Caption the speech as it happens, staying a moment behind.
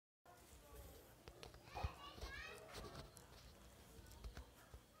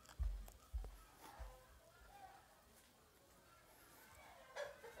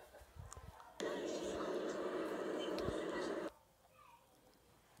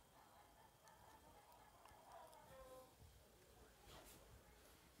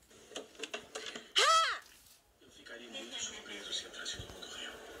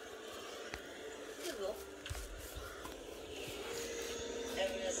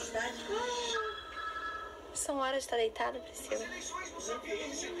São horas de estar deitada, Priscila.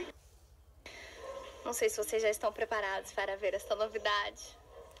 Não sei se vocês já estão preparados para ver esta novidade,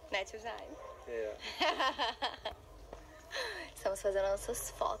 né, tio Jaime? É. Estamos fazendo nossas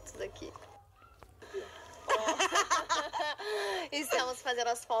fotos aqui. Estamos fazendo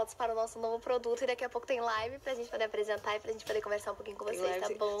as fotos para o nosso novo produto e daqui a pouco tem live pra gente poder apresentar e pra gente poder conversar um pouquinho com vocês, tá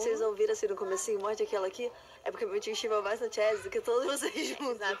bom? Vocês ouviram assim no comecinho, morde aquela aqui? É porque meu tio estima mais natiese do que todos vocês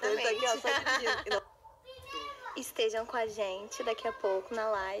juntos. Exatamente. Então ele tá aqui, ó, só pedindo. Estejam com a gente daqui a pouco na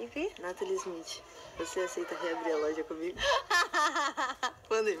live. Natalie Smith, você aceita reabrir a loja comigo?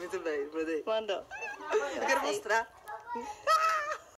 Mandei, muito bem, mandei. Mandou. Eu quero mostrar.